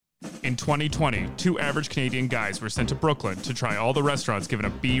In 2020, two average Canadian guys were sent to Brooklyn to try all the restaurants given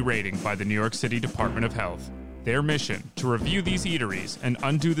a B rating by the New York City Department of Health. Their mission, to review these eateries and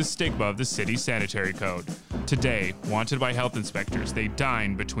undo the stigma of the city's sanitary code. Today, wanted by health inspectors, they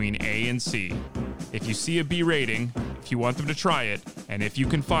dine between A and C. If you see a B rating, if you want them to try it, and if you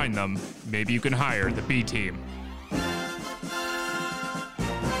can find them, maybe you can hire the B team.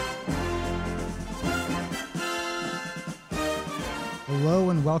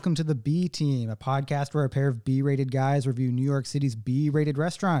 Hello and welcome to the B Team, a podcast where a pair of B-rated guys review New York City's B-rated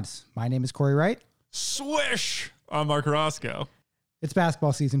restaurants. My name is Corey Wright. Swish! I'm Mark Roscoe. It's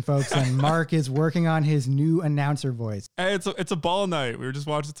basketball season, folks, and Mark is working on his new announcer voice. Hey, it's a ball night. We were just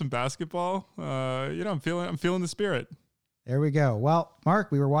watching some basketball. I'm feeling the spirit. There we go. Well,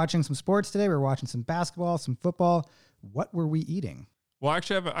 Mark, we were watching some sports today. We were watching some basketball, some football. What were we eating? Well,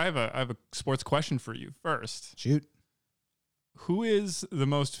 actually, I have a sports question for you first. Shoot. Who is the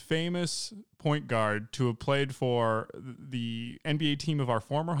most famous point guard to have played for the NBA team of our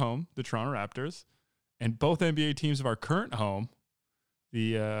former home, the Toronto Raptors, and both NBA teams of our current home,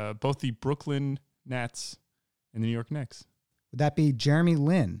 both the Brooklyn Nets and the New York Knicks? Would that be Jeremy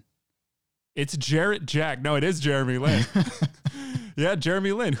Lin? It's Jarrett Jack. No, it is Jeremy Lin. Yeah,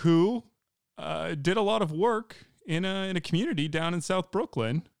 Jeremy Lin, who did a lot of work in a community down in South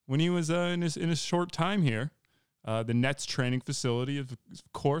Brooklyn when he was in his short time here. The Nets training facility, of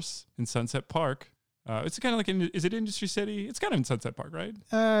course, in Sunset Park. It's kind of like, is it Industry City? It's kind of in Sunset Park, right?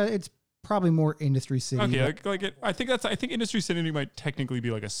 It's probably more Industry City. Okay, I think Industry City might technically be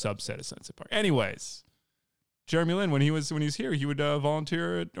like a subset of Sunset Park. Anyways, Jeremy Lin, when he was here, he would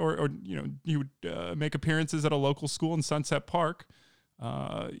volunteer or he would make appearances at a local school in Sunset Park.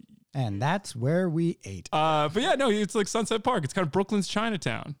 And that's where we ate. But yeah, no, it's like Sunset Park. It's kind of Brooklyn's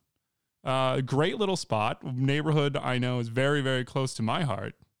Chinatown. Great little spot. Neighborhood I know is very, very close to my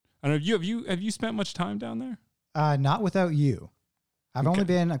heart. I don't know, have you spent much time down there? Not without you. I've only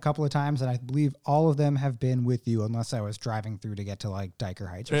been a couple of times, and I believe all of them have been with you, unless I was driving through to get to like Diker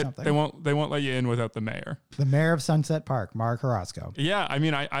Heights or something. They won't let you in without the mayor. The mayor of Sunset Park, Mark Roscoe. Yeah, I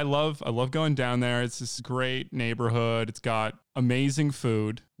mean, I love going down there. It's this great neighborhood. It's got amazing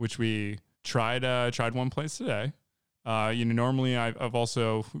food, which we tried one place today. Normally I've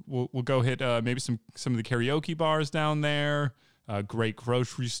also we'll go hit maybe some of the karaoke bars down there. Great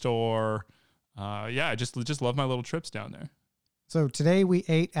grocery store. I just love my little trips down there. So today we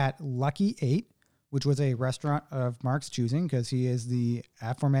ate at Lucky 8, which was a restaurant of Mark's choosing because he is the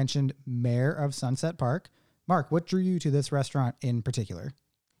aforementioned mayor of Sunset Park. Mark, what drew you to this restaurant in particular?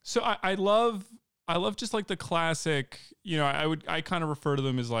 So I love just like the classic, I kind of refer to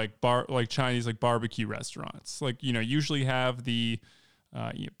them as like Chinese, like barbecue restaurants. Like, usually have the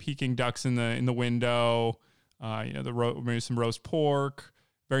Peking ducks in the window, maybe some roast pork,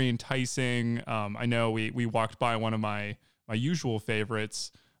 very enticing. I know we walked by one of my usual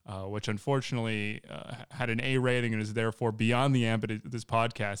favorites, which unfortunately had an A rating and is therefore beyond the ambit of this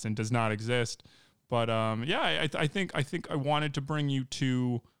podcast and does not exist. But I think I wanted to bring you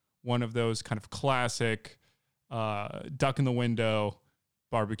to one of those kind of classic duck in the window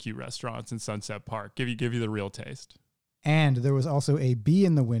barbecue restaurants in Sunset Park. Give you the real taste. And there was also a B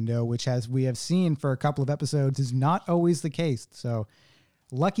in the window, which, as we have seen for a couple of episodes, is not always the case. So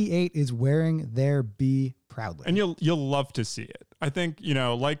Lucky 8 is wearing their B proudly. And you'll love to see it. I think,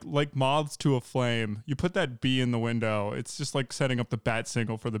 like moths to a flame, you put that B in the window, it's just like setting up the bat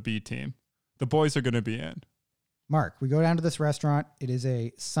signal for the B team. The boys are going to be in. Mark, we go down to this restaurant. It is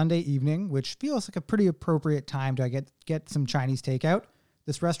a Sunday evening, which feels like a pretty appropriate time to get some Chinese takeout.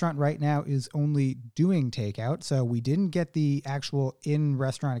 This restaurant right now is only doing takeout, so we didn't get the actual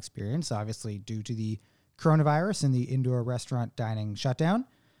in-restaurant experience, obviously due to the coronavirus and the indoor restaurant dining shutdown.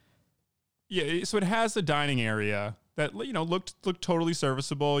 Yeah, so it has a dining area that looked totally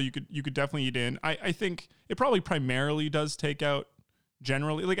serviceable. You could definitely eat in. I think it probably primarily does takeout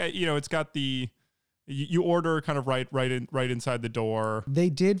generally. Like it's got the you order kind of right inside the door. They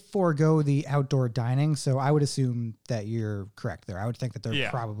did forego the outdoor dining, so I would assume that you're correct there. I would think that they're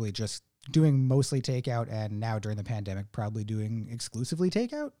probably just doing mostly takeout, and now during the pandemic, probably doing exclusively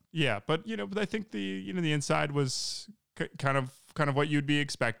takeout. Yeah, but I think the inside was kind of what you'd be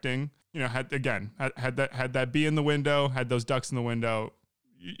expecting. Had that bee in the window, had those ducks in the window.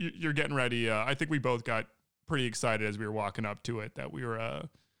 You're getting ready. I think we both got pretty excited as we were walking up to it that we were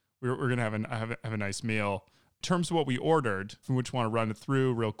gonna have a nice meal. terms of what we ordered, from which we want to run it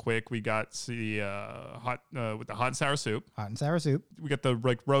through real quick, we got the hot and sour soup. Hot and sour soup. We got the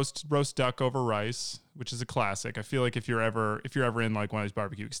like roast duck over rice, which is a classic. I feel like if you're ever in like one of these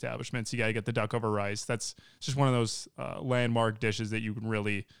barbecue establishments, you gotta get the duck over rice. That's just one of those landmark dishes that you can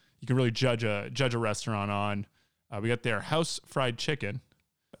really judge a restaurant on. We got their house fried chicken.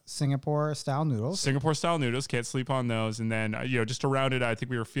 Singapore style noodles. Can't sleep on those. And then, just to round it out, I think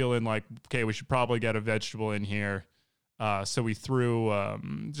we were feeling like, okay, we should probably get a vegetable in here. So we threw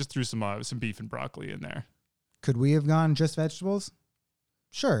some beef and broccoli in there. Could we have gone just vegetables?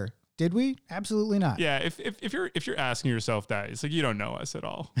 Sure. Did we? Absolutely not. Yeah. If you're asking yourself that, it's like, you don't know us at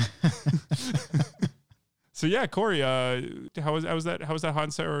all. So yeah, Corey, how was that hot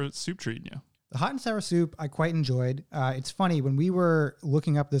and sour soup treating you? The hot and sour soup I quite enjoyed. It's funny, when we were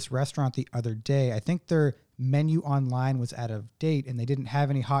looking up this restaurant the other day, I think their menu online was out of date and they didn't have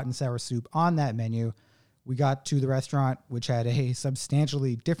any hot and sour soup on that menu. We got to the restaurant, which had a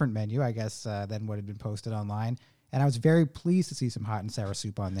substantially different menu, I guess, than what had been posted online. And I was very pleased to see some hot and sour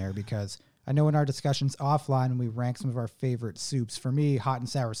soup on there, because I know in our discussions offline, when we rank some of our favorite soups, for me, hot and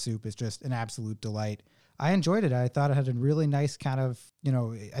sour soup is just an absolute delight. I enjoyed it. I thought it had a really nice kind of,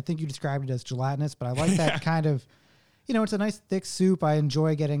 I think you described it as gelatinous, but I like that kind of, it's a nice thick soup. I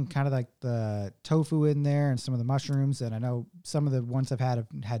enjoy getting kind of like the tofu in there and some of the mushrooms. And I know some of the ones I've had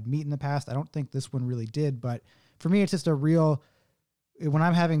meat in the past. I don't think this one really did, but for me, it's just when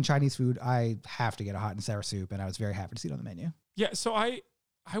I'm having Chinese food, I have to get a hot and sour soup, and I was very happy to see it on the menu. Yeah. So I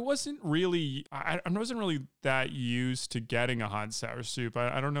wasn't really that used to getting a hot and sour soup.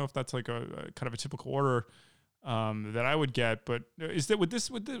 I don't know if that's like a kind of a typical order that I would get, but was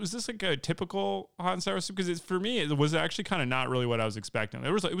this like a typical hot and sour soup? Because for me, it was actually kind of not really what I was expecting. It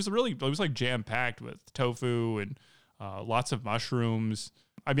was like jam packed with tofu and lots of mushrooms.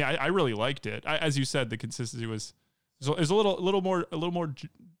 I mean, I really liked it. As you said, the consistency was a little more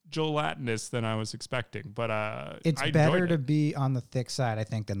gelatinous than I was expecting, but it's better to be on the thick side, I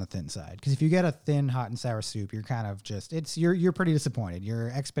think, than the thin side. Because if you get a thin hot and sour soup, you're kind of you're pretty disappointed. Your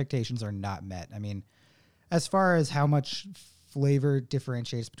expectations are not met. I mean, as far as how much flavor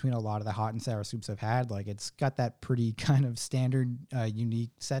differentiates between a lot of the hot and sour soups I've had, like, it's got that pretty kind of standard,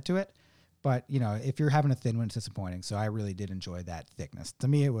 unique set to it. But if you're having a thin one, it's disappointing. So I really did enjoy that thickness. To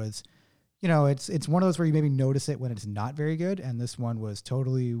me, it was, it's one of those where you maybe notice it when it's not very good, and this one was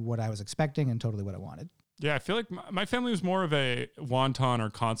totally what I was expecting and totally what I wanted. Yeah, I feel like my family was more of a wonton or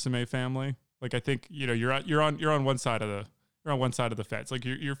consomme family. Like, I think you're on one side of the fence. Like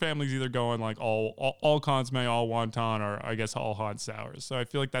your family's either going like all consomme, all wonton, or I guess all hot and sours. So I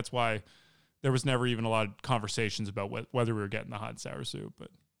feel like that's why there was never even a lot of conversations about whether we were getting the hot and sour soup. But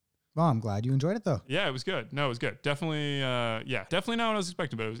well, I'm glad you enjoyed it, though. Yeah, it was good. No, it was good. Definitely, definitely not what I was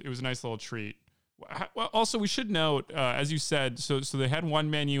expecting, but it was a nice little treat. Well, also, we should note, as you said, so they had one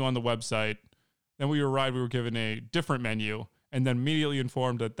menu on the website. Then we arrived, we were given a different menu, and then immediately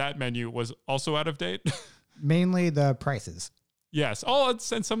informed that menu was also out of date. Mainly the prices. Yes. And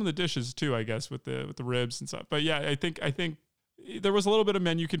some of the dishes, too, I guess, with the ribs and stuff. But yeah, I think there was a little bit of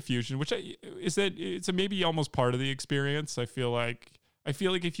menu confusion, which it's maybe almost part of the experience. I feel like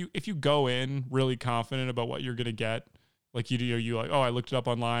if you go in really confident about what you're gonna get, like you like, oh, I looked it up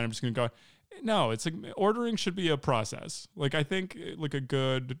online, I'm just gonna go. No, it's like ordering should be a process. Like, I think like a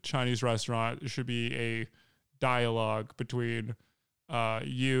good Chinese restaurant should be a dialogue between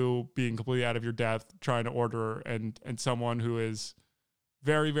you being completely out of your depth trying to order and someone who is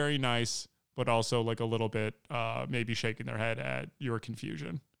very, very nice, but also like a little bit maybe shaking their head at your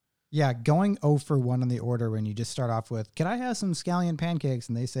confusion. Yeah, going 0 for 1 on the order when you just start off with, can I have some scallion pancakes?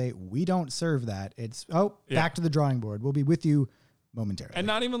 And they say, we don't serve that. It's, back to the drawing board. We'll be with you momentarily. And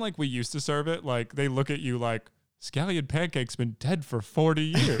not even like we used to serve it. Like, they look at you like, scallion pancakes been dead for 40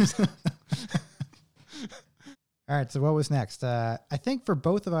 years. All right, so what was next? I think for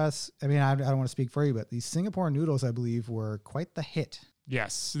both of us, I mean, I don't want to speak for you, but these Singapore noodles, I believe, were quite the hit.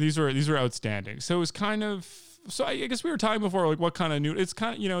 Yes, these were outstanding. So it was kind of... So I guess we were talking before, like, what kind of noodle? It's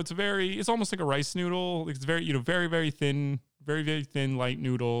kind of, it's almost like a rice noodle. It's very, very, very thin, very, very thin, light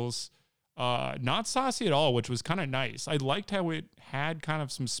noodles. Not saucy at all, which was kind of nice. I liked how it had kind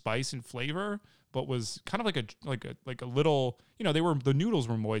of some spice and flavor, but was kind of like a little, the noodles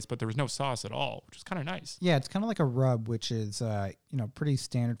were moist, but there was no sauce at all, which was kind of nice. Yeah, it's kind of like a rub, which is, pretty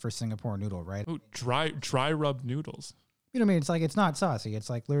standard for Singapore noodle, right? Oh, dry rub noodles. You know what I mean? It's like, it's not saucy. It's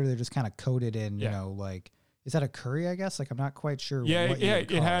like literally just kind of coated in, like, is that a curry, I guess? Like, I'm not quite sure. It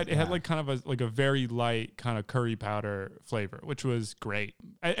had like kind of a very light kind of curry powder flavor, which was great.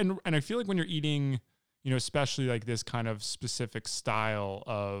 And I feel like when you're eating, especially like this kind of specific style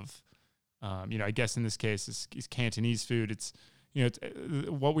of I guess in this case is Cantonese food. It's,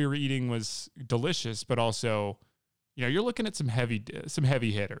 what we were eating was delicious, but also, you're looking at some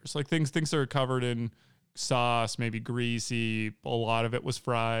heavy hitters, like things that are covered in sauce, maybe greasy. A lot of it was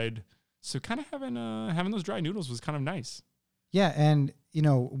fried. So kind of having those dry noodles was kind of nice. Yeah, and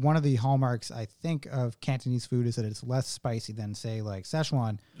one of the hallmarks I think of Cantonese food is that it's less spicy than say like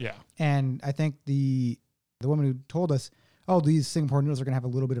Szechuan. Yeah. And I think the woman who told us, oh, these Singapore noodles are going to have a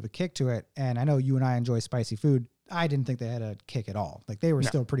little bit of a kick to it. And I know you and I enjoy spicy food. I didn't think they had a kick at all. Like they were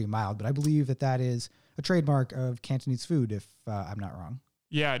still pretty mild, but I believe that is a trademark of Cantonese food, if I'm not wrong.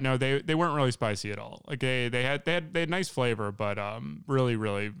 Yeah, no, they weren't really spicy at all. Like they had nice flavor, but really,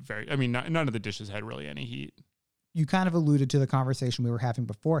 really very. I mean, none of the dishes had really any heat. You kind of alluded to the conversation we were having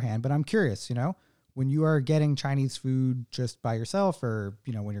beforehand, but I'm curious, when you are getting Chinese food just by yourself or,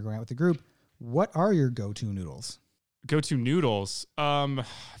 when you're going out with a group, what are your go-to noodles? Go-to noodles. I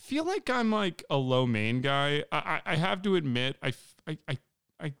feel like I'm like a lo mein guy. I have to admit, I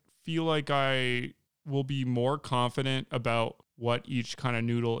feel like I will be more confident about what each kind of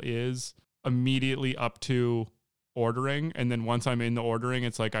noodle is immediately up to ordering, and then once I'm in the ordering,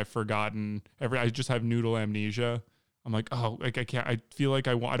 it's like I've forgotten I just have noodle amnesia. I'm like, oh, like I can't. I feel like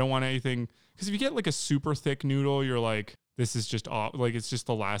I don't want anything, because if you get like a super thick noodle, you're like, this is just like it's just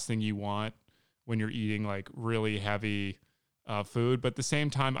the last thing you want when you're eating like really heavy food. But at the same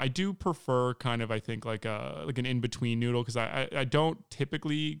time, I do prefer kind of, I think like an in between noodle, because I don't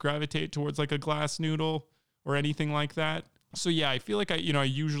typically gravitate towards like a glass noodle or anything like that. So yeah, I feel like I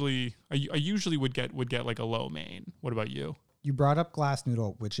usually would get like a lo mein. What about you? You brought up glass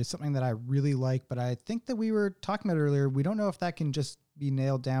noodle, which is something that I really like, but I think that we were talking about earlier. We don't know if that can just be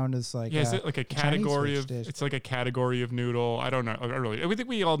nailed down as like is it like a category of dish? It's like a category of noodle. I don't know. I think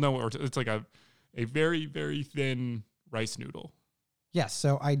we all know it's like a very, very thin rice noodle. Yes,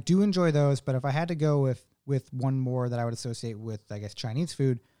 so I do enjoy those, but if I had to go with one more that I would associate with, I guess, Chinese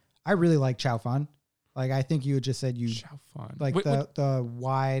food, I really like chow fun. Like I think you had just said chow fun, like the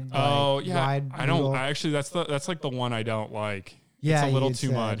wide. Wide I noodle. don't. I actually that's like the one I don't like. Yeah, it's a little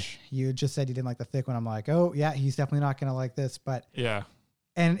too much. You just said you didn't like the thick one. I'm like, oh yeah, he's definitely not gonna like this. But yeah,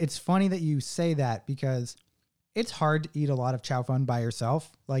 and it's funny that you say that, because it's hard to eat a lot of chow fun by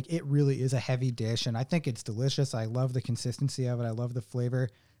yourself. Like it really is a heavy dish, and I think it's delicious. I love the consistency of it. I love the flavor.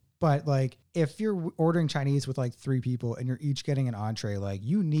 But like if you're ordering Chinese with like 3 people and you're each getting an entree, like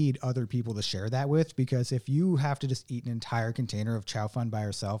you need other people to share that with, because if you have to just eat an entire container of chow fun by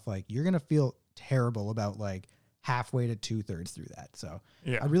yourself, like you're going to feel terrible about like halfway to 2/3 through that. So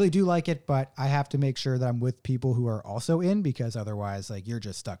yeah, I really do like it, but I have to make sure that I'm with people who are also in, because otherwise like you're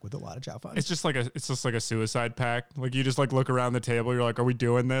just stuck with a lot of chow fun. It's just like a suicide pact. Like you just like look around the table. You're like, are we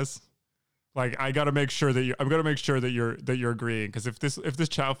doing this? Like I'm gonna make sure that you're agreeing, because if this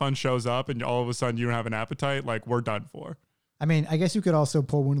chow fun shows up and all of a sudden you don't have an appetite, like we're done for. I mean, I guess you could also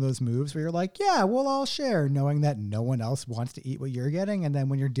pull one of those moves where you're like, yeah, we'll all share, knowing that no one else wants to eat what you're getting, and then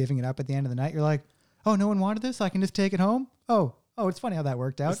when you're divvying it up at the end of the night, you're like, oh, no one wanted this, I can just take it home. Oh, it's funny how that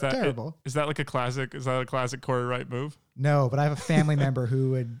worked out. Terrible. Is that a classic Corey Wright move? No, but I have a family member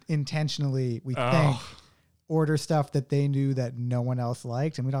who would intentionally, we think, order stuff that they knew that no one else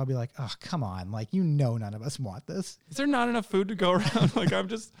liked, and we'd all be like, oh, come on, like none of us want this. Is there not enough food to go around? Like I'm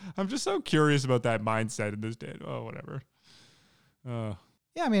just so curious about that mindset in this day. Oh, whatever.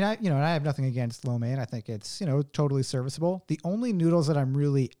 Yeah, I mean, I have nothing against lo mein. I think it's, totally serviceable. The only noodles that I'm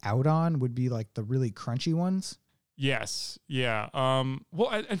really out on would be like the really crunchy ones. Yes. Yeah. Well,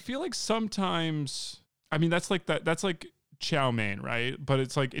 I feel like sometimes, I mean, that's like chow mein, right? But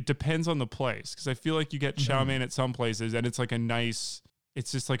it's like, it depends on the place, because I feel like you get chow mein at some places and it's like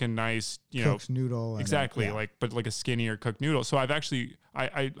it's just like a nice, cooked noodle. Exactly. But like a skinnier cooked noodle. So I've actually,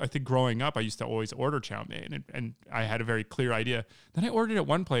 I think growing up, I used to always order chow mein, and I had a very clear idea. Then I ordered at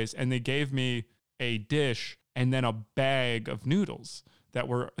one place and they gave me a dish and then a bag of noodles that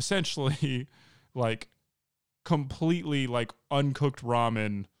were essentially like completely like uncooked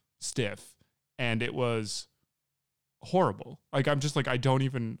ramen stiff. And it was horrible. Like I'm just like, I don't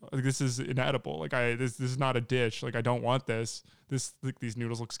even, like, this is inedible. Like this is not a dish. Like I don't want this. These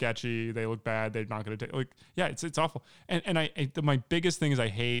noodles look sketchy. They look bad. They're not going to take, like, yeah, it's awful. And my biggest thing is I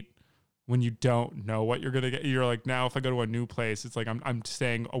hate when you don't know what you're going to get. You're like, now if I go to a new place, it's like, I'm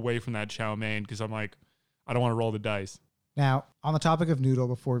staying away from that chow mein, because I'm like, I don't want to roll the dice. Now on the topic of noodle,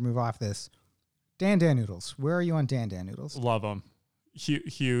 before we move off this, Dan noodles. Where are you on Dan noodles? Love them.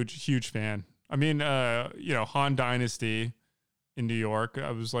 Huge fan. I mean, Han Dynasty in New York,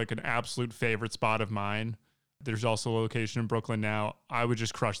 I was like an absolute favorite spot of mine. There's also a location in Brooklyn now. I would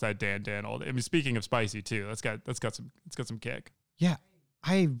just crush that Dan all day. I mean, speaking of spicy too, that's got some kick. Yeah.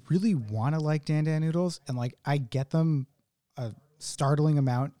 I really want to like Dan Dan noodles, and like I get them a startling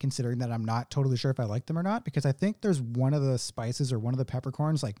amount considering that I'm not totally sure if I like them or not, because I think there's one of the spices or one of the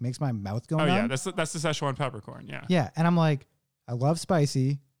peppercorns like makes my mouth go numb. Yeah, that's the Szechuan peppercorn. Yeah. Yeah, and I'm like, I love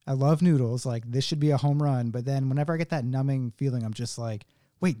spicy. I love noodles. Like this should be a home run. But then whenever I get that numbing feeling, I'm just like,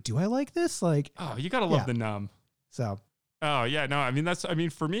 wait, do I like this? Like, oh, you gotta love the numb. So. Oh yeah, no, I mean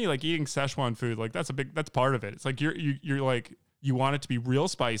for me, like eating Szechuan food, like that's part of it. It's like you're like, you want it to be real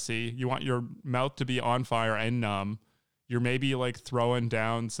spicy. You want your mouth to be on fire and numb. You're maybe like throwing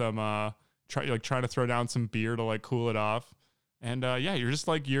down some trying to throw down some beer to like cool it off. And you're just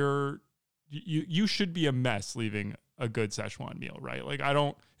like you should be a mess leaving a good Szechuan meal, right? Like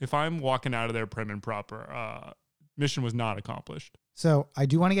if I'm walking out of there prim and proper, mission was not accomplished. So I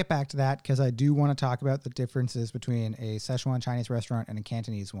do want to get back to that because I do want to talk about the differences between a Szechuan Chinese restaurant and a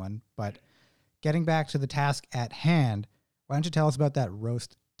Cantonese one. But getting back to the task at hand, why don't you tell us about that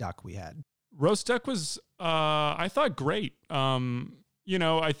roast duck we had? Roast duck was, I thought, great.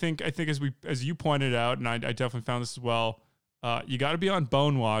 I think as you pointed out, and I definitely found this as well. You got to be on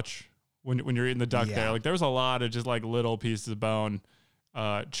bone watch when you're eating the duck there. Like there was a lot of just like little pieces of bone.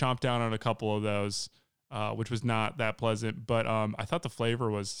 Chomped down on a couple of those, which was not that pleasant. But I thought the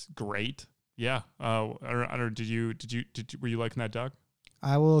flavor was great. Yeah. I don't know. Were you liking that duck?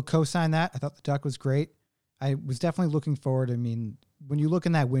 I will co-sign that. I thought the duck was great. I was definitely looking forward. I mean, when you look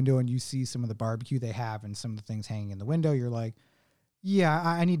in that window and you see some of the barbecue they have and some of the things hanging in the window, you're like, yeah,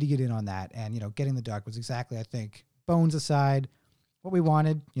 I need to get in on that. And, getting the duck was exactly, I think, bones aside, what we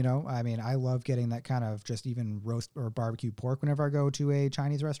wanted. I mean, I love getting that kind of just even roast or barbecue pork whenever I go to a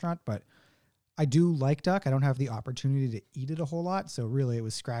Chinese restaurant, but I do like duck. I don't have the opportunity to eat it a whole lot. So really it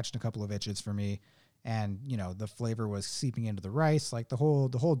was scratching a couple of itches for me. And, the flavor was seeping into the rice, like the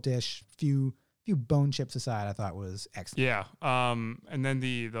whole dish, few bone chips aside, I thought was excellent. Yeah. And then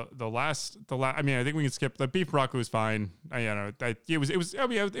the last, I mean, I think we can skip the beef broccoli was fine. It was good. It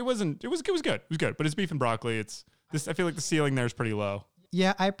was good, but it's beef and broccoli. I feel like the ceiling there is pretty low.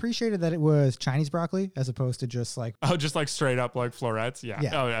 Yeah. I appreciated that it was Chinese broccoli as opposed to just like, just like straight up like florets. Yeah.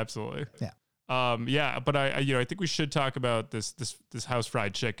 Oh, absolutely. Yeah. But I think we should talk about this house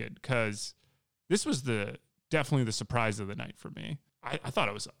fried chicken because this was definitely the surprise of the night for me. I thought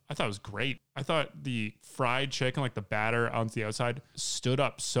it was great. I thought the fried chicken, like the batter on the outside, stood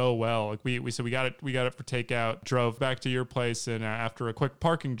up so well. Like we said, we got it for takeout. Drove back to your place, and after a quick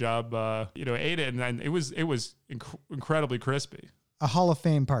parking job, ate it, and then it was incredibly crispy. A Hall of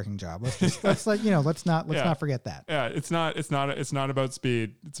Fame parking job. Let's not forget that. Yeah, it's not about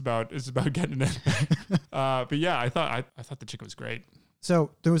speed. It's about getting it. But yeah, I thought the chicken was great.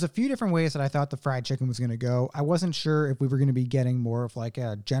 So there was a few different ways that I thought the fried chicken was going to go. I wasn't sure if we were going to be getting more of like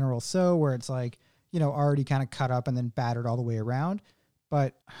a general where it's like, already kind of cut up and then battered all the way around.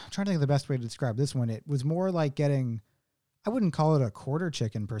 But I'm trying to think of the best way to describe this one. It was more like getting, I wouldn't call it a quarter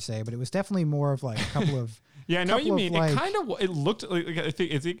chicken per se, but it was definitely more of like a couple of. Yeah, I know what you mean. It looked like, I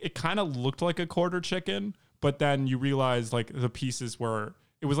think it kind of looked like a quarter chicken, but then you realize like the pieces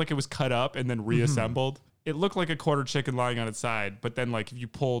it was cut up and then reassembled. Mm-hmm. It looked like a quarter chicken lying on its side, but then like if you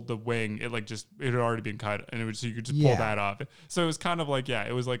pulled the wing, it had already been cut, and so you could just pull that off. So it was kind of like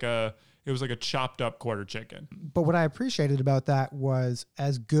it was like a chopped up quarter chicken. But what I appreciated about that was,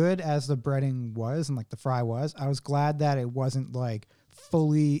 as good as the breading was and like the fry was, I was glad that it wasn't like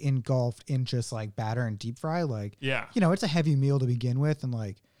fully engulfed in just like batter and deep fry. Like, it's a heavy meal to begin with, and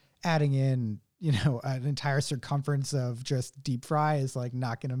like adding in an entire circumference of just deep fry is like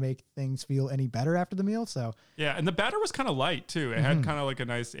not going to make things feel any better after the meal. So yeah, and the batter was kind of light too. It had kind of like a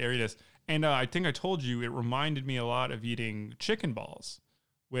nice airiness, and I think I told you it reminded me a lot of eating chicken balls.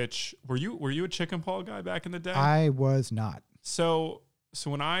 Which were you a chicken ball guy back in the day? I was not. So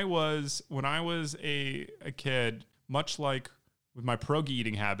when I was a kid, much like with my pierogi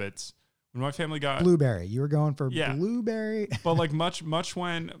eating habits. When my family got blueberry, you were going for blueberry, but like much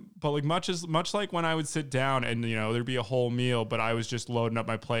like when I would sit down and there'd be a whole meal, but I was just loading up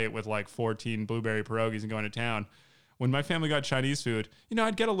my plate with like 14 blueberry pierogies and going to town. When my family got Chinese food,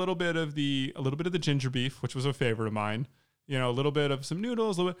 I'd get a little bit of the ginger beef, which was a favorite of mine. A little bit of some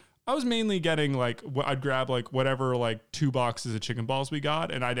noodles. I was mainly getting like I'd grab like whatever like 2 boxes of chicken balls we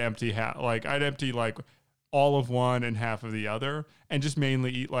got, and I'd empty all of one and half of the other, and just mainly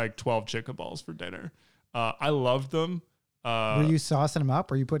eat like 12 chicken balls for dinner. I loved them. Were you saucing them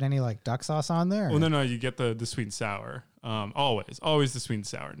up? Were you putting any like duck sauce on there? Well, no, you get the sweet and sour. Always the sweet and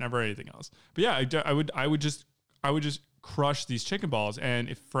sour, never anything else. But yeah, I would just crush these chicken balls. And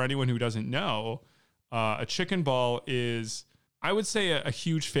if for anyone who doesn't know, a chicken ball is, I would say, a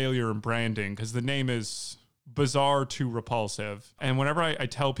huge failure in branding, because the name is bizarre to repulsive. And whenever I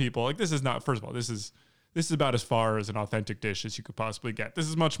tell people, like, this is not, first of all, this is about as far as an authentic dish as you could possibly get. This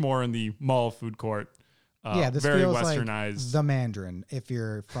is much more in the mall food court. This very feels westernized. Like the Mandarin if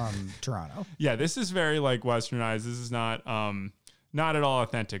you're from Toronto. Yeah, this is very like westernized. This is not at all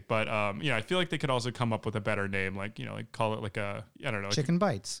authentic, but I feel like they could also come up with a better name, like, like call it like a, I don't know, chicken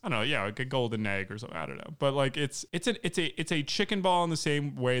bites. I don't know, yeah, like a golden egg or something. I don't know, but like it's a chicken ball in the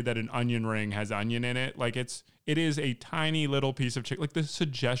same way that an onion ring has onion in it. Like it is a tiny little piece of chicken, like the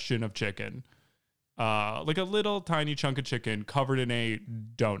suggestion of chicken. Like a little tiny chunk of chicken covered in a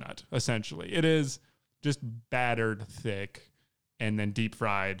donut. Essentially, it is just battered thick and then deep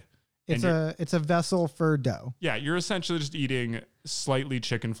fried. It's a vessel for dough. Yeah, you're essentially just eating slightly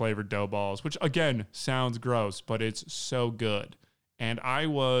chicken flavored dough balls, which again sounds gross, but it's so good. And I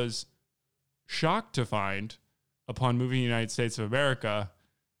was shocked to find, upon moving to the United States of America,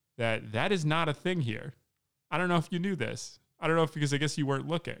 that is not a thing here. I don't know if you knew this. I don't know if because I guess you weren't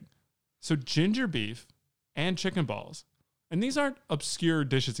looking. So ginger beef and chicken balls, and these aren't obscure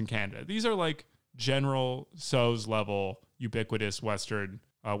dishes in Canada. These are like general So's level ubiquitous Western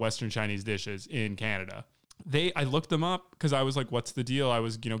Chinese dishes in Canada. I looked them up because I was like, what's the deal? I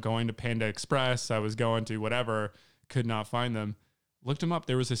was, going to Panda Express. I was going to whatever, could not find them. Looked them up.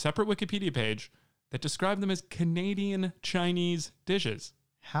 There was a separate Wikipedia page that described them as Canadian Chinese dishes.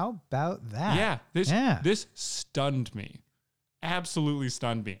 How about that? Yeah. This stunned me. Absolutely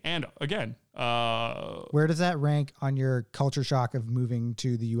stunned me. And again, where does that rank on your culture shock of moving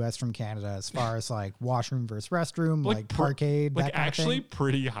to the US from Canada as far as like washroom versus restroom, like parkade, like that kind actually of thing?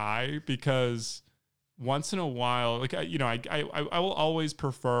 Pretty high, because once in a while, like, I will always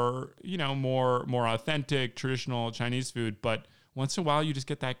prefer, more authentic traditional Chinese food, but once in a while you just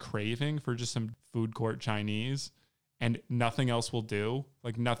get that craving for just some food court Chinese and nothing else will do.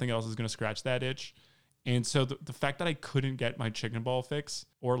 Like nothing else is going to scratch that itch. And so the fact that I couldn't get my chicken ball fix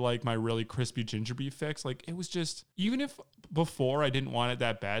or like my really crispy ginger beef fix, like it was just, even if before I didn't want it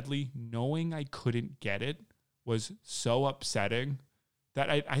that badly, knowing I couldn't get it was so upsetting that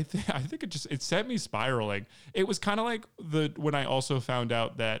I think it sent me spiraling. It was kind of like when I also found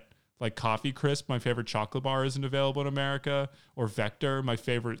out that like Coffee Crisp, my favorite chocolate bar, isn't available in America, or Vector, my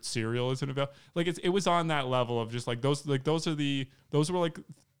favorite cereal, isn't available. Like it was on that level of just like those were like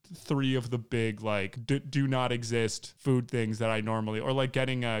three of the big like do not exist food things that I normally, or like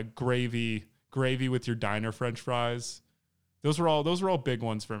getting a gravy with your diner French fries. Those were all big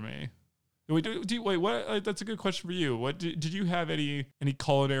ones for me. Wait, what? That's a good question for you. What did you have any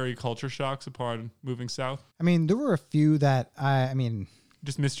culinary culture shocks upon moving south? I mean, there were a few that I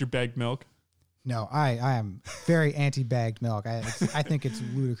just missed your bagged milk. No, I am very anti-bagged milk. I think it's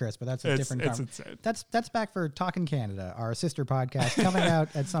ludicrous, but that's a different conversation. That's back for Talking Canada, our sister podcast coming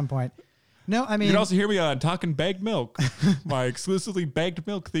out at some point. No, I mean, you can also hear me on Talking Bagged Milk, my exclusively bagged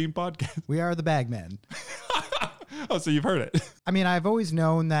milk themed podcast. We are the bag men. Oh, so you've heard it. I mean, I've always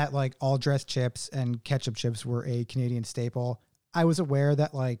known that like all dressed chips and ketchup chips were a Canadian staple. I was aware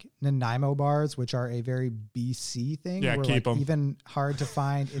that like Nanaimo bars, which are a very BC thing, were keep like 'em. even hard to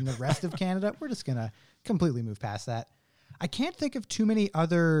find in the rest of Canada. We're just going to completely move past that. I can't think of too many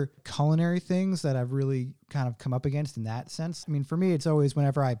other culinary things that I've really kind of come up against in that sense. I mean, for me, it's always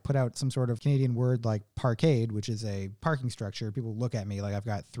whenever I put out some sort of Canadian word like parkade, which is a parking structure, people look at me like I've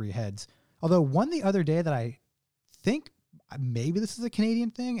got three heads. Although one the other day that I think maybe this is a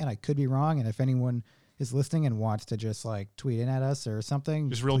Canadian thing and I could be wrong. And if anyone is listening and wants to just like tweet in at us or something,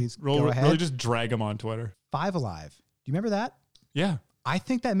 just please go ahead. Really just drag them on Twitter. Five Alive. Do you remember that? Yeah. I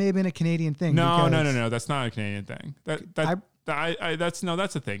think that may have been a Canadian thing. No. That's not a Canadian thing. That's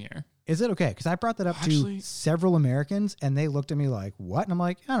a thing here. Is it okay? Because I brought that up to several Americans and they looked at me like, what? And I'm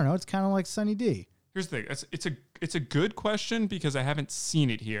like, I don't know. It's kind of like Sunny D. Here's the thing. It's a good question because I haven't seen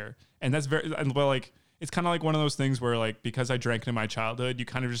it here. And that's it's kind of like one of those things where like, because I drank it in my childhood, you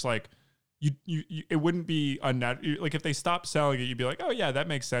kind of just like, you it wouldn't be unnatural. Like if they stopped selling it, you'd be like, oh yeah, that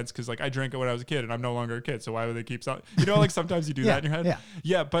makes sense. Cause like I drank it when I was a kid and I'm no longer a kid. So why would they keep selling? Like sometimes you do that in your head.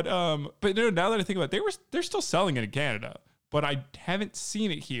 Yeah. But now that I think about it, they're still selling it in Canada, but I haven't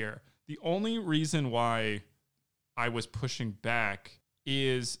seen it here. The only reason why I was pushing back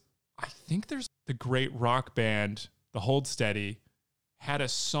is I think there's the great rock band, the Hold Steady, had a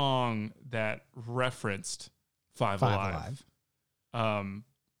song that referenced Five Alive.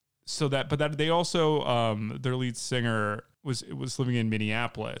 But they also their lead singer was living in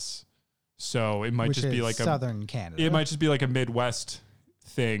Minneapolis, so it might Which just be is like Southern Canada. It might just be like a Midwest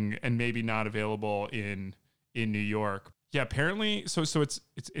thing, and maybe not available in New York. Yeah, apparently. So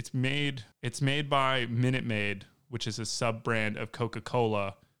it's made by Minute Maid, which is a sub brand of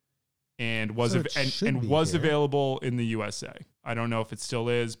Coca-Cola, and was So it should and be was here. available in the USA. I don't know if it still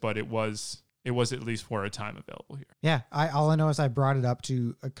is, but it was at least for a time available here. Yeah, all I know is I brought it up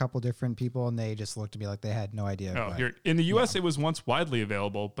to a couple different people, and they just looked at me like they had no idea. Oh, but here in the US, it was once widely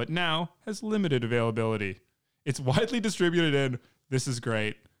available, but now has limited availability. It's widely distributed in, this is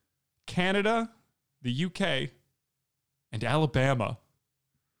great, Canada, the UK, and Alabama.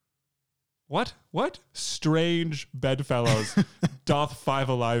 What strange bedfellows doth Five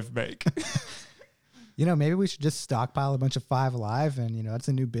Alive make? Maybe we should just stockpile a bunch of Five Alive, and that's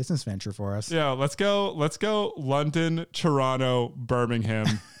a new business venture for us. Yeah, let's go London, Toronto,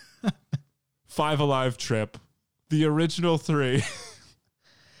 Birmingham. Five Alive trip. The original 3.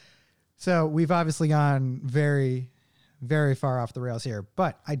 So we've obviously gone very, very far off the rails here,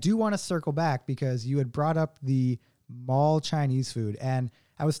 but I do want to circle back because you had brought up the mall Chinese food, and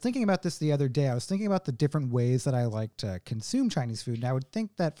I was thinking about this the other day. I was thinking about the different ways that I like to consume Chinese food, and I would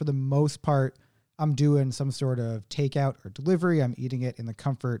think that for the most part, I'm doing some sort of takeout or delivery. I'm eating it in the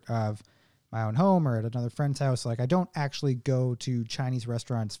comfort of my own home or at another friend's house. Like, I don't actually go to Chinese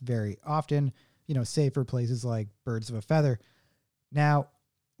restaurants very often, save for places like Birds of a Feather. Now,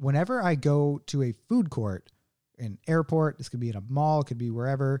 whenever I go to a food court, an airport, this could be in a mall, it could be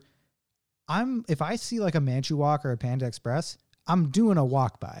wherever, if I see like a Manchu Walk or a Panda Express, I'm doing a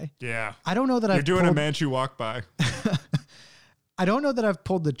walk by. Yeah. I don't know that You're doing a Manchu walk by. I don't know that I've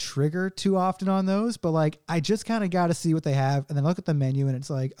pulled the trigger too often on those, but like, I just kind of got to see what they have and then look at the menu and it's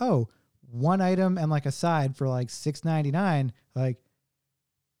like, oh, one item and like a side for like $6.99. Like,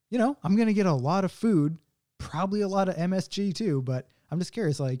 I'm going to get a lot of food, probably a lot of MSG too, but I'm just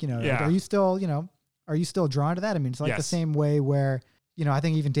curious, like, Yeah. are you still drawn to that? I mean, it's like the Yes. same way where, I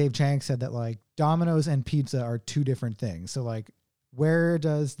think even Dave Chang said that like Domino's and pizza are two different things. So like, where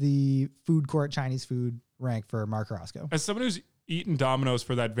does the food court Chinese food rank for Mark Roscoe? As someone who's eaten Domino's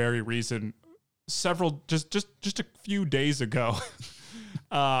for that very reason, just a few days ago,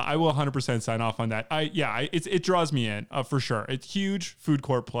 I will 100% sign off on that. It draws me in for sure. It's huge food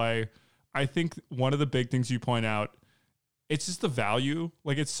court play. I think one of the big things you point out, it's just the value.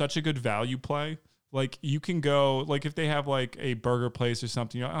 Like, it's such a good value play. Like, you can go, like, if they have like a burger place or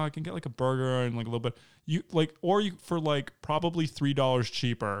something, I can get like a burger and like a little bit, you for like probably $3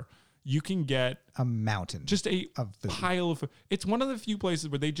 cheaper, you can get a mountain just of food. Pile of food. It's one of the few places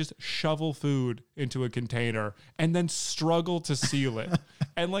where they just shovel food into a container and then struggle to seal it.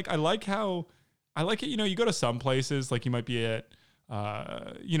 And like, I like it. You go to some places, like you might be at,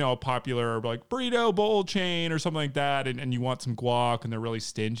 a popular like burrito bowl chain or something like that. And you want some guac and they're really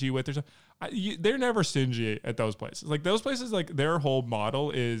stingy with it. They're never stingy at those places. Like, those places, like, their whole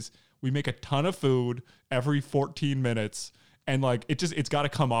model is we make a ton of food every 14 minutes. And like, it's got to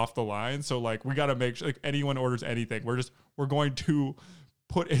come off the line. So like, we got to make sure, like, anyone orders anything, we're going to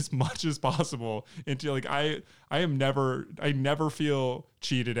put as much as possible into, like, I never feel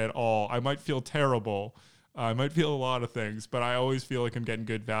cheated at all. I might feel terrible. I might feel a lot of things, but I always feel like I'm getting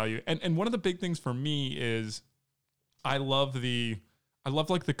good value. And one of the big things for me is I love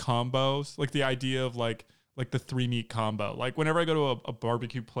like the combos, like the idea of like the 3-meat combo. Like, whenever I go to a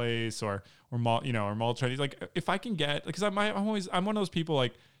barbecue place or mall Chinese, like, if I can get, because I'm one of those people,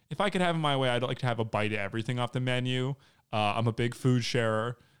 like, if I could have it my way, I'd like to have a bite of everything off the menu. I'm a big food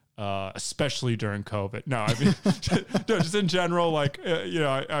sharer, especially during COVID. No, I mean, just in general, like,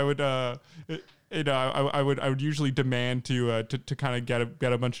 I would usually demand to kind of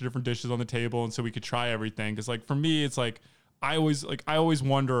get a bunch of different dishes on the table, and so we could try everything. Because like, for me, it's like, I always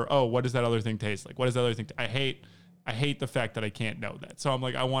wonder, oh, what does that other thing taste like? What does that other thing? I hate the fact that I can't know that. So I'm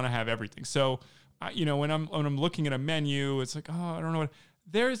like, I want to have everything. So, when I'm looking at a menu, it's like, oh, I don't know what.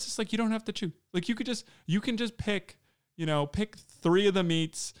 There, it's just like, you don't have to choose. Like, you can just pick 3 of the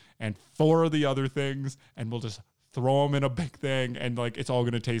meats and 4 of the other things, and we'll just throw them in a big thing, and like, it's all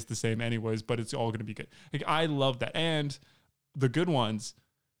going to taste the same anyways, but it's all going to be good. Like, I love that. And the good ones,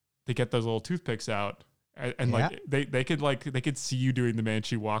 they get those little toothpicks out. And like, they could see you doing the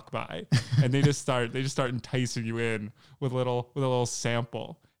Manchu walk by, and they just start enticing you in with a little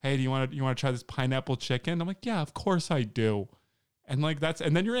sample. Hey, do you want to try this pineapple chicken? I'm like, yeah, of course I do. And like,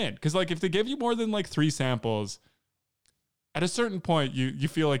 and then you're in. Cause like, if they give you more than like 3 samples, at a certain point, you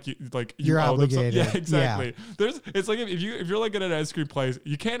feel like you're obligated. Yeah, exactly. Yeah. It's like, if you're like at an ice cream place,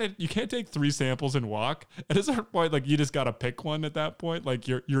 you can't take 3 samples and walk. At a certain point, like, you just got to pick one at that point. Like,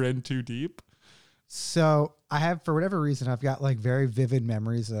 you're in too deep. So I have, for whatever reason, I've got like very vivid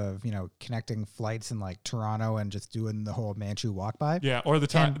memories of, connecting flights in like Toronto and just doing the whole Manchu walk by. Yeah. Or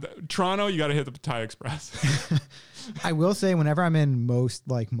Toronto, you got to hit the Thai Express. I will say, whenever I'm in most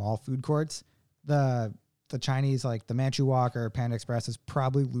like mall food courts, the the Chinese, like the Manchu Wok or Panda Express is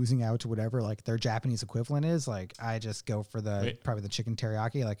probably losing out to whatever like their Japanese equivalent is. Like I just go for probably the chicken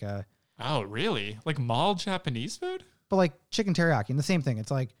teriyaki, like a. Oh, really? Like mall Japanese food? But like chicken teriyaki, and the same thing. It's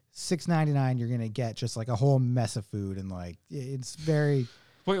like $6.99. You're gonna get just like a whole mess of food, and like it's very.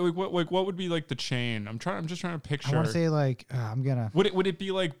 Wait, what would be like the chain? I'm just trying to picture. I want to say like Would it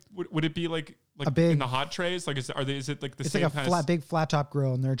be like a big, in the hot trays? Like is it like the it's same like a kind big flat top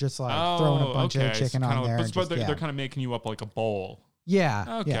grill, and they're just like throwing a bunch of chicken on there. But they're kind of making you up like a bowl.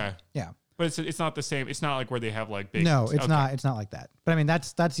 Yeah. Okay. Yeah. But it's not the same. It's not like where they have like big. No, it's not. It's not like that. But I mean,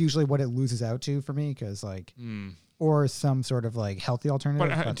 that's usually what it loses out to for me, because like, or some sort of like healthy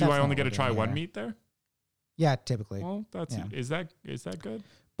alternative. But do I only get to try one meat there? Yeah, typically. Well, is that good?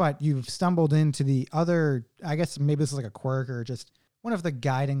 But you've stumbled into the other. I guess maybe this is like a quirk or just one of the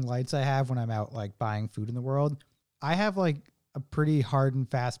guiding lights I have when I'm out like buying food in the world. I have like a pretty hard and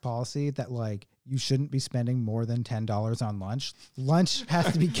fast policy that like you shouldn't be spending more than $10 on lunch. Lunch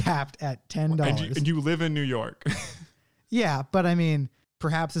has to be capped at $10. And you live in New York. Yeah, but I mean,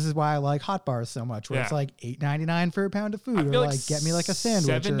 perhaps this is why I like hot bars so much, where it's like $8.99 for a pound of food, or like get me like a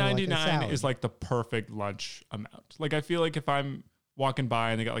sandwich. $7.99 is like the perfect lunch amount. Like I feel like if I'm walking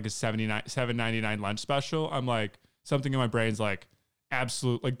by and they got like a $7.99 lunch special, I'm like, something in my brain's like,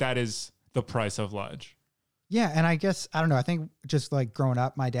 absolute, like that is the price of lunch. Yeah, and I guess, I don't know, I think just like growing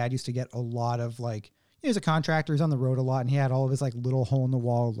up, my dad used to get a lot of like, he was a contractor, he's on the road a lot, and he had all of his like little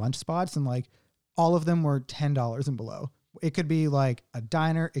hole-in-the-wall lunch spots, and like all of them were $10 and below. It could be like a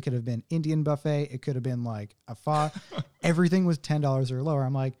diner, it could have been Indian buffet, it could have been like a pho. Everything was $10 or lower.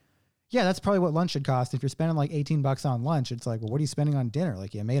 I'm like, yeah, that's probably what lunch should cost. If you're spending like $18 on lunch, it's like, well, what are you spending on dinner?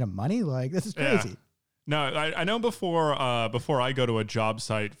 Like, you made of money? Like, this is crazy. Yeah. No, I know before I go to a job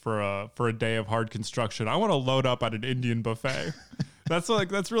site for a day of hard construction, I want to load up at an Indian buffet.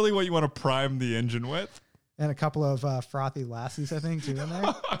 That's really what you want to prime the engine with. And a couple of frothy lassies, I think, too, in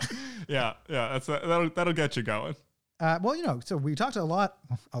there. Yeah, that'll get you going. Well, so we talked a lot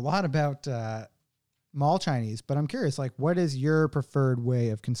about mall Chinese, but I'm curious, like, what is your preferred way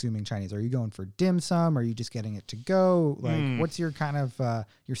of consuming Chinese? Are you going for dim sum? Are you just getting it to go? Like, what's your kind of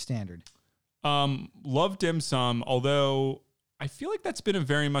your standard? Love dim sum, although I feel like that's been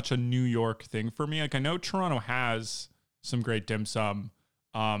very much a New York thing for me. Like I know Toronto has some great dim sum.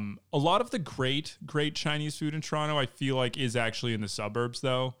 A lot of the great Chinese food in Toronto, I feel like is actually in the suburbs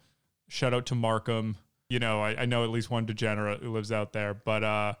though. Shout out to Markham. You know, I know at least one degenerate who lives out there,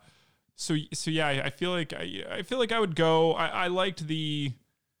 but, so yeah, I feel like I would go, I liked the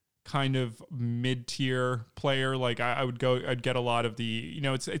kind of mid-tier player. Like I'd get a lot of the, you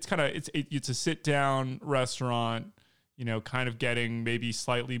know, it's a sit down restaurant, you know, kind of getting maybe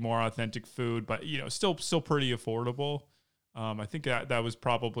slightly more authentic food, but you know, still pretty affordable. I think that was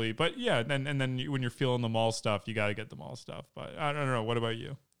probably, but yeah. Then when you're feeling the mall stuff, you got to get the mall stuff, but I don't know. What about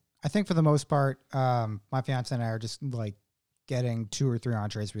you? I think for the most part, my fiance and I are just like getting 2 or 3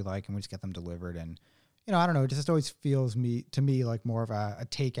 entrees we like, and we just get them delivered. And, you know, I don't know, it just always feels to me like more of a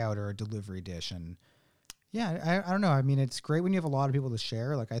takeout or a delivery dish. And yeah, I don't know. I mean, it's great when you have a lot of people to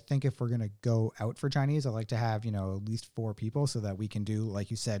share. Like, I think if we're going to go out for Chinese, I like to have, you know, at least 4 people so that we can do,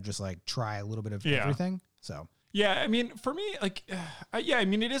 like you said, just like try a little bit of everything. So, yeah, I mean, for me, like, I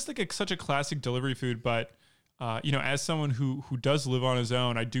mean, it is like such a classic delivery food, but you know, as someone who does live on his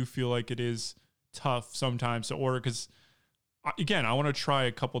own, I do feel like it is tough sometimes to order because, again, I want to try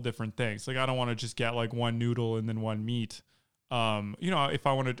a couple different things. Like I don't want to just get like one noodle and then one meat. You know, if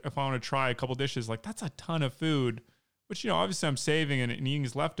I want to try a couple dishes, like that's a ton of food, which, you know, obviously I'm saving and eating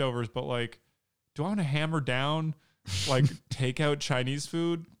as leftovers. But like, do I want to hammer down like takeout Chinese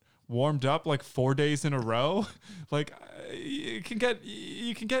food warmed up like 4 days in a row? Like you can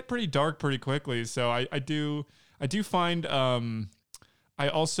get pretty dark pretty quickly. So I do find, I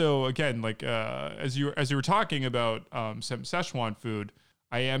also, again, like, as you were talking about, some Szechuan food,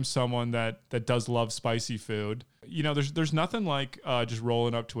 I am someone that does love spicy food. You know, there's nothing like, just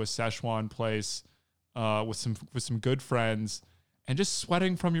rolling up to a Szechuan place, with some good friends and just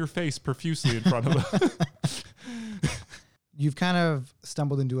sweating from your face profusely in front of them. You've kind of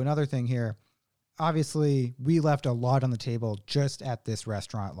stumbled into another thing here. Obviously, we left a lot on the table just at this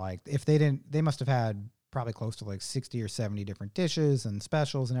restaurant. Like, if they didn't, they must have had probably close to like 60 or 70 different dishes and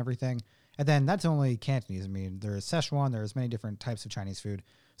specials and everything. And then that's only Cantonese. I mean, there's Szechuan, there's many different types of Chinese food.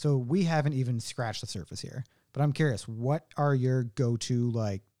 So we haven't even scratched the surface here. But I'm curious, what are your go-to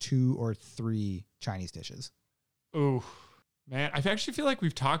like 2 or 3 Chinese dishes? Ooh, Man, I actually feel like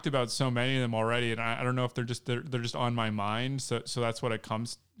we've talked about so many of them already, and I don't know if they're just on my mind. So that's what it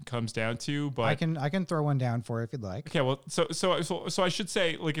comes down to. But I can throw one down for you if you'd like. okay, well, so I should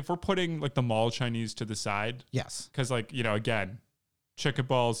say, like, if we're putting like the mall Chinese to the side, Yes, because like, again, chicken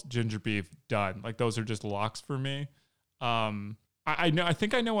balls, ginger beef, done. Like those are just locks for me. I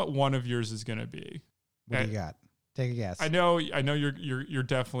think I know what one of yours is gonna be. What do you got? Take a guess. I know you're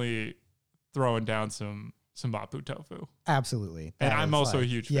definitely throwing down some mapo tofu. Absolutely. And I'm also a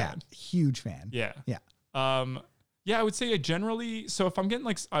huge fan. Yeah, huge fan. Yeah. Yeah. Yeah, I would say generally, so if I'm getting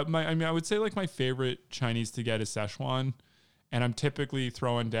like, I would say like my favorite Chinese to get is Szechuan, and I'm typically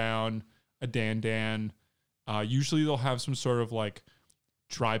throwing down a dan dan. Usually they'll have some sort of like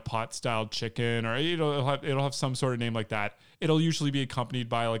dry pot style chicken, or it'll have some sort of name like that. It'll usually be accompanied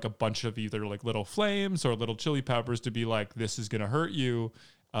by like a bunch of either like little flames or little chili peppers to be like, this is gonna hurt you.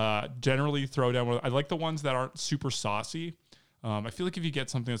 Generally throw down. I like the ones that aren't super saucy. I feel like if you get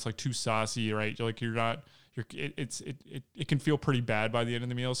something that's like too saucy, right? It can feel pretty bad by the end of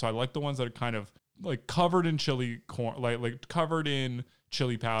the meal. So I like the ones that are kind of like covered in chili corn, like covered in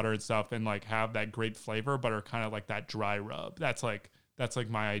chili powder and stuff, and like have that great flavor, but are kind of like that dry rub. That's like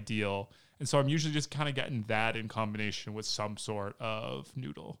my ideal. And so I'm usually just kind of getting that in combination with some sort of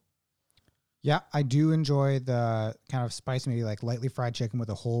noodle. Yeah, I do enjoy the kind of spicy, maybe like lightly fried chicken with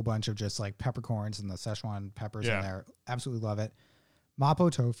a whole bunch of just like peppercorns and the Szechuan peppers in there. Absolutely love it.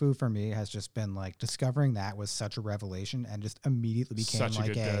 Mapo tofu for me has just been like discovering that was such a revelation, and just immediately became such like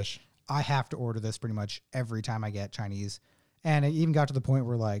a good dish. I have to order this pretty much every time I get Chinese. And it even got to the point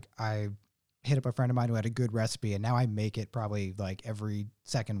where like I hit up a friend of mine who had a good recipe, and now I make it probably like every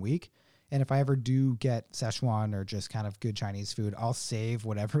second week. And if I ever do get Szechuan or just kind of good Chinese food, I'll save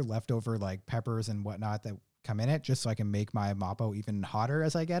whatever leftover like peppers and whatnot that come in it, just so I can make my mapo even hotter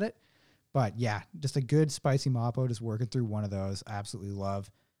as I get it. But yeah, just a good spicy mapo, just working through one of those. I absolutely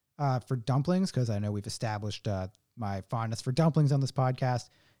love. For dumplings, because I know we've established my fondness for dumplings on this podcast,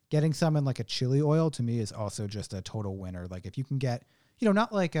 getting some in like a chili oil to me is also just a total winner. Like if you can get,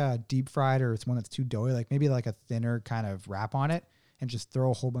 not like a deep fried or it's one that's too doughy, like maybe like a thinner kind of wrap on it, and just throw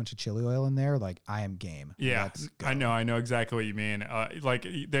a whole bunch of chili oil in there, like I am game. Yeah, I know exactly what you mean.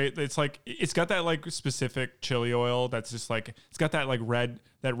 It's got that like specific chili oil that's just like, it's got that like red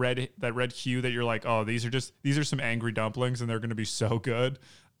hue that you're like, oh, these are some angry dumplings and they're gonna be so good.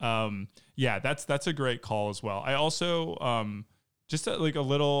 Yeah, that's a great call as well. I also just like a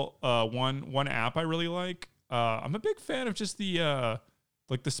little one app I really like. I'm a big fan of just the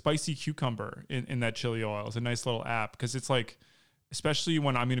like the spicy cucumber in that chili oil. It's a nice little app because it's like, especially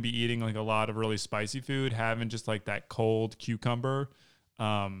when I'm going to be eating like a lot of really spicy food, having just like that cold cucumber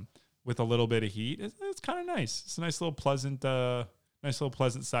with a little bit of heat, it's kind of nice. It's a nice little pleasant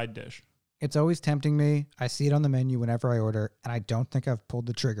side dish. It's always tempting me. I see it on the menu whenever I order, and I don't think I've pulled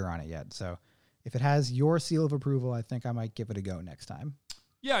the trigger on it yet. So if it has your seal of approval, I think I might give it a go next time.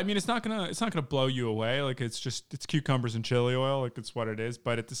 Yeah, I mean, it's not gonna blow you away. Like it's cucumbers and chili oil, like it's what it is.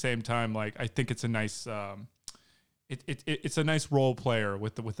 But at the same time, like I think it's a nice it's a nice role player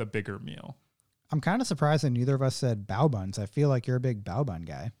with a bigger meal. I'm kind of surprised that neither of us said bao buns. I feel like you're a big bao bun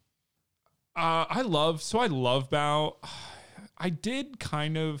guy. I love bao. I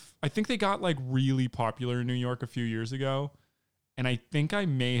think they got like really popular in New York a few years ago, and I think I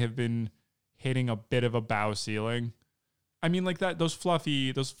may have been hitting a bit of a bao ceiling. I mean, like those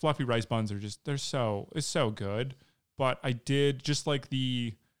fluffy rice buns are just, it's so good. But I did just like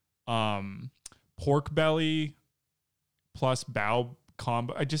the pork belly plus bao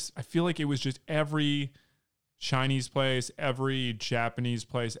combo. I feel like it was just every Chinese place, every Japanese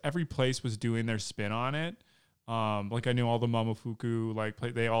place, every place was doing their spin on it. Like I knew all the Momofuku, like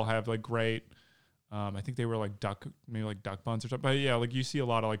they all have like great, I think they were like duck buns or something. But yeah, like you see a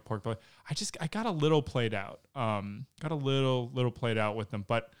lot of like pork belly. I got a little played out. Got a little played out with them,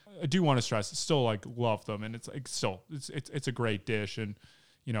 but I do want to stress, still like love them. And it's like, still, it's a great dish. And,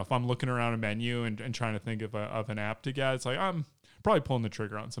 if I'm looking around a menu and trying to think of an app to get, it's like, I'm probably pulling the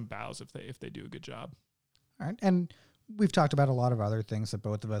trigger on some baos if they do a good job. All right. And we've talked about a lot of other things that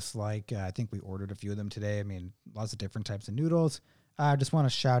both of us like. I think we ordered a few of them today. I mean, lots of different types of noodles. I just want to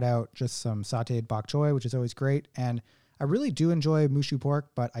shout out just some sauteed bok choy, which is always great. And I really do enjoy mushu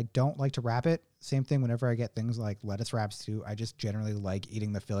pork, but I don't like to wrap it. Same thing whenever I get things like lettuce wraps too. I just generally like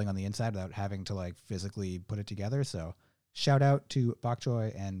eating the filling on the inside without having to like physically put it together. So shout out to bok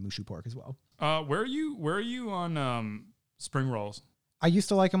choy and mushu pork as well. Where are you on spring rolls? I used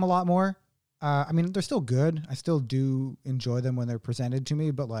to like them a lot more. I mean, they're still good. I still do enjoy them when they're presented to me,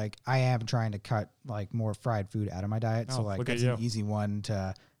 but like I am trying to cut like more fried food out of my diet. So like that's an easy one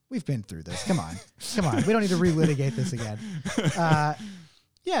to We've been through this. Come on. Come on. We don't need to relitigate this again.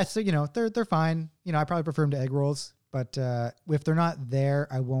 Yeah, so, they're fine. I probably prefer them to egg rolls, but if they're not there,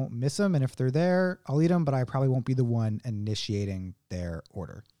 I won't miss them. And if they're there, I'll eat them, but I probably won't be the one initiating their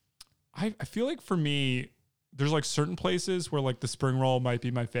order. I feel like for me, there's like certain places where like the spring roll might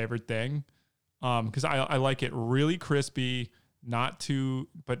be my favorite thing. Because I like it really crispy, not too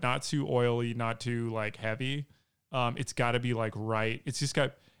oily, not too like heavy. It's got to be like right. It's just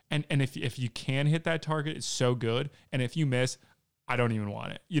got and if you can hit that target, it's so good. And if you miss, I don't even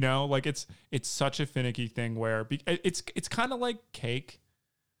want it. Like it's such a finicky thing where it's kind of like cake,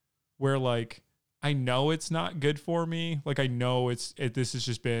 where like I know it's not good for me. Like I know this has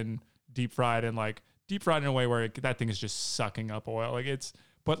just been deep fried in a way where that thing is just sucking up oil.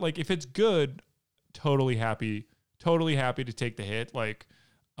 But like if it's good, totally happy to take the hit. Like,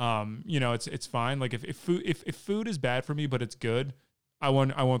 it's fine. Like if food is bad for me, but it's good, I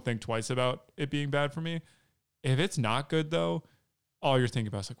won't think twice about it being bad for me. If it's not good though, all you're thinking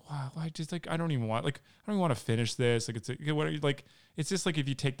about is like, wow, I just like, I don't even want to finish this. Like it's just like if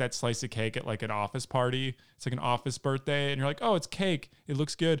you take that slice of cake at like an office party, it's like an office birthday and you're like, oh, it's cake. It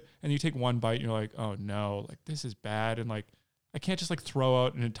looks good. And you take one bite and you're like, oh no, like this is bad. And like, I can't just like throw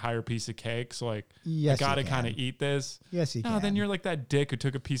out an entire piece of cake. So like, yes, I gotta kind of eat this. Yes, you can. Then you're like that dick who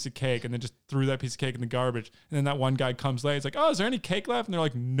took a piece of cake and then just threw that piece of cake in the garbage. And then that one guy comes late. He's like, oh, is there any cake left? And they're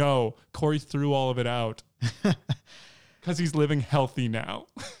like, no, Corey threw all of it out because he's living healthy now.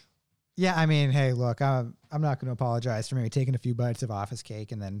 Yeah, I mean, hey, look, I'm not going to apologize for maybe taking a few bites of office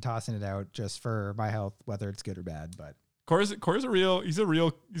cake and then tossing it out just for my health, whether it's good or bad. But Corey's a real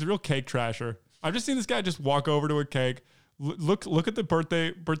cake trasher. I've just seen this guy just walk over to a cake, look at the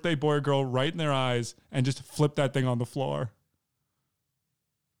birthday boy or girl right in their eyes, and just flip that thing on the floor.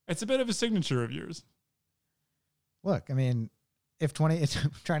 It's a bit of a signature of yours. Look, I mean, I'm trying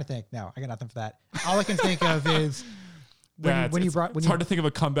to think. No, I got nothing for that. All I can think of is it's hard to think of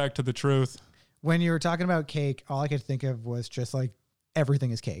a comeback to the truth. When you were talking about cake, all I could think of was just like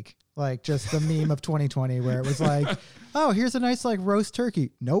everything is cake. Like just the meme of 2020 where it was like, oh, here's a nice like roast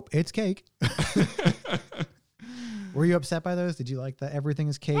turkey. Nope, it's cake. Were you upset by those? Did you like the everything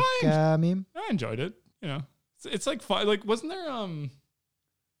is cake meme? I enjoyed it. It's like fun. Like, wasn't there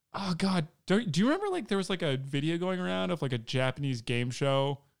oh god, do you remember like there was like a video going around of like a Japanese game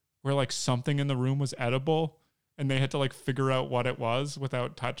show where like something in the room was edible and they had to like figure out what it was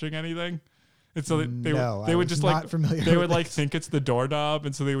without touching anything? And so they would just like they would like think it's the doorknob,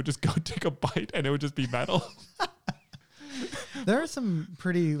 and so they would just go take a bite and it would just be metal. There are some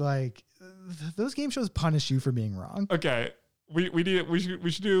pretty like those game shows punish you for being wrong. Okay, we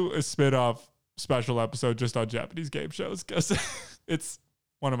should do a spin-off special episode just on Japanese game shows because it's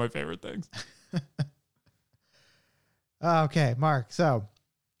one of my favorite things. Okay, Mark. So,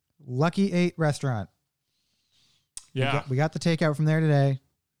 Lucky 8 restaurant. Yeah, we got the takeout from there today.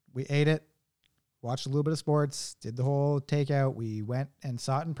 We ate it. Watched a little bit of sports, did the whole takeout. We went and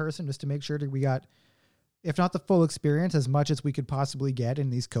saw it in person just to make sure that we got, if not the full experience, as much as we could possibly get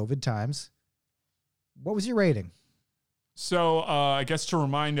in these COVID times. What was your rating? So I guess to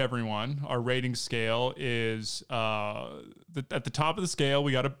remind everyone, our rating scale is at the top of the scale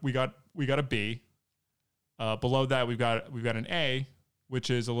we got a B. Below that we've got an A, which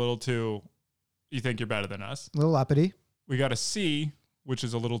is a little too. You think you're better than us? A little uppity. We got a C, which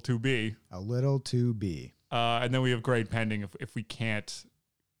is a little too B. A little too B. And then we have grade pending if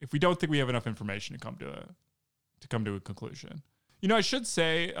we don't think we have enough information to come to a conclusion. I should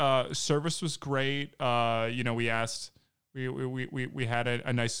say service was great. We asked, we had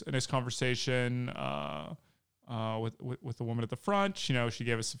a nice conversation with the woman at the front. She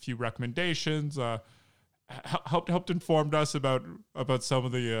gave us a few recommendations. Helped informed us about some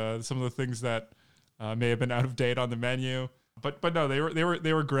of the things that may have been out of date on the menu. But no,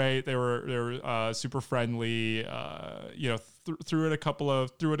 they were great. They were super friendly. Threw in a couple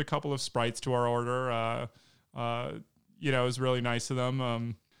of Sprites to our order. It was really nice of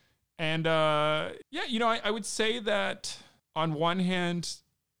them. I would say that on one hand,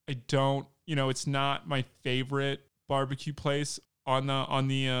 I don't. It's not my favorite barbecue place on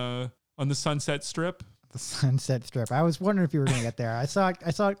the Sunset Strip. The Sunset Strip. I was wondering if you were going to get there. I saw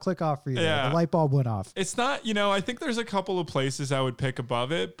it click off for you. Yeah. The light bulb went off. It's not, I think there's a couple of places I would pick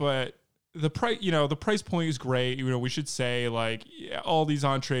above it, but the price point is great. We should say like all these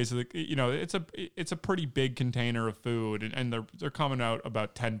entrees, it's a pretty big container of food, and they're coming out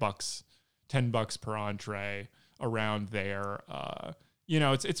about $10 per entree around there.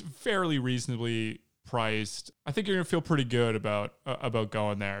 It's fairly reasonably priced. I think you're gonna feel pretty good about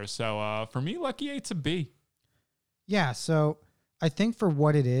going there. So for me, Lucky 8's a B. Yeah. So I think for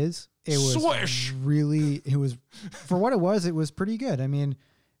what it is, it was Swish. for what it was pretty good. I mean,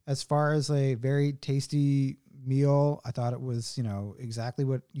 as far as a very tasty meal, I thought it was, exactly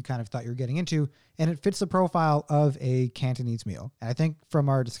what you kind of thought you were getting into, and it fits the profile of a Cantonese meal. And I think from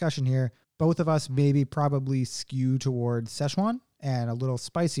our discussion here, both of us maybe probably skew towards Szechuan and a little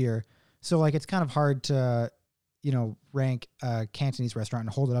spicier. So like, it's kind of hard to, rank a Cantonese restaurant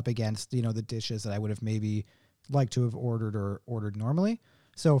and hold it up against, the dishes that I would have maybe liked to have ordered normally.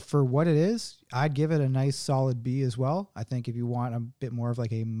 So for what it is, I'd give it a nice solid B as well. I think if you want a bit more of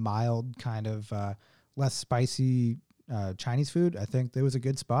like a mild kind of less spicy Chinese food, I think there was a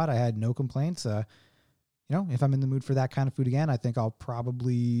good spot. I had no complaints. If I'm in the mood for that kind of food again, I think I'll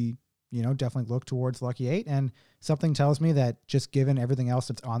probably, definitely look towards Lucky 8. And something tells me that just given everything else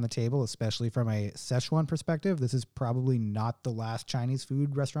that's on the table, especially from a Szechuan perspective, this is probably not the last Chinese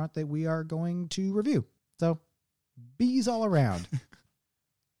food restaurant that we are going to review. So B's all around.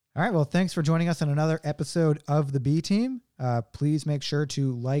 All right. Well, thanks for joining us on another episode of the B Team. Please make sure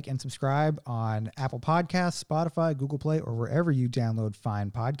to like and subscribe on Apple Podcasts, Spotify, Google Play, or wherever you download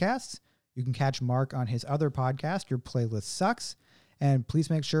fine podcasts. You can catch Mark on his other podcast, Your Playlist Sucks. And please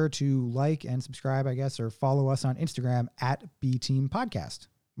make sure to like and subscribe, I guess, or follow us on Instagram at B Team Podcast.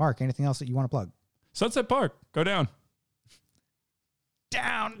 Mark, anything else that you want to plug? Sunset Park. Go down.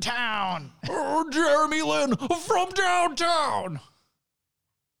 Downtown. Oh, Jeremy Lin from downtown.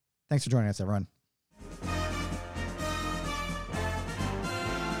 Thanks for joining us, everyone.